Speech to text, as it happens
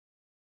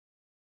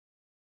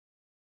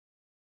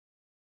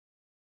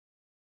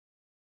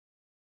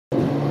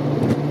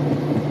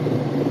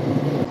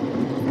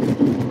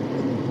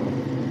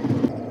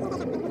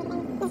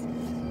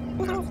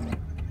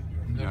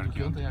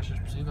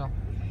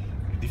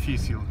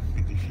difícil,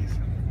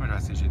 mas vai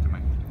ser giro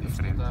também,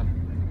 diferente.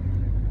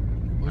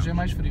 Hoje é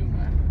mais frio,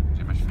 não é?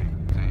 Hoje é mais frio,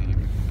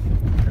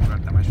 agora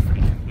está mais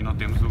frio e não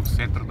temos o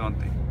centro de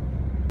ontem.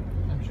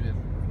 Vamos ver.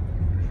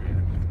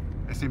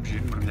 É sempre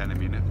giro mergulhar na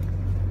mina.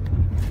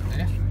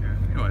 É?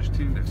 Eu acho que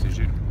sim, deve ser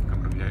giro, ficar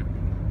mergulheiro.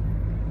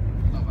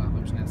 Então vá,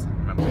 vamos nessa.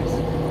 Vamos a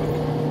isso.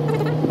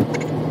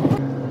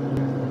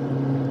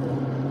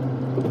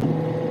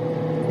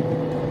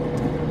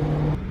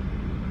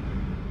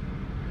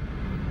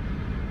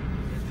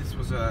 This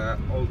was an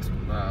old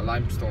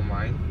limestone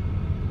mine.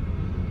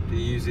 They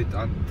used it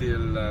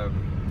until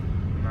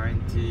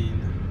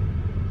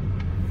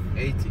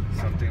 1980,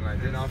 something like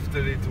that. And after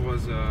it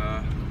was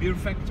a beer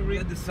factory.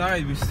 At the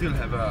side we still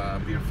have a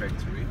beer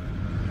factory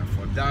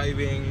for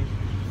diving,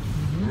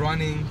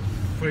 running.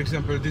 For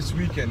example, this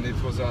weekend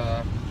it was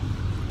a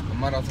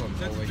marathon.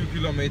 32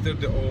 kilometers,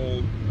 the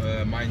whole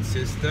mine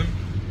system,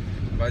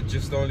 but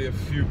just only a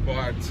few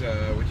parts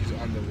which is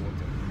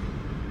underwater.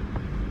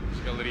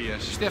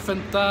 Galerias. Isto é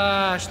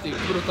fantástico,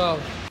 brutal.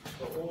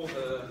 So all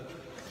the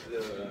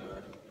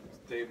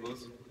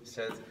tables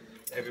said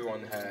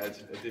everyone had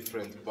a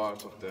different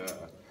part of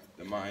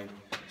the mine.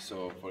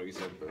 So for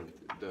example,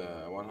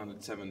 the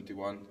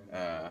 171,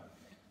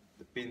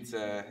 the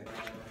pinza,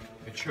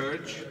 a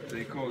church,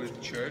 they call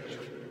it church.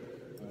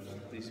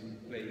 These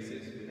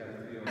places.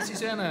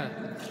 Susana!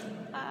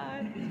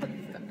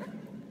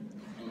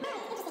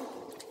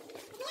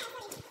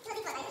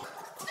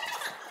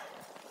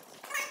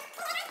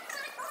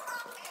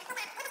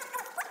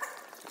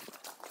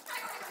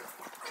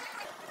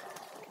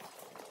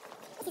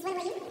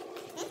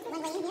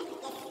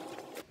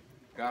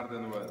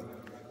 Garden well.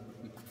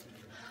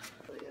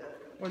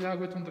 Olha, a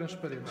água é tão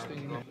transparente.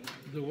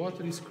 The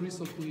water is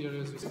crystal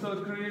clear as you see.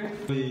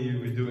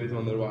 We do it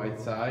on the right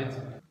side.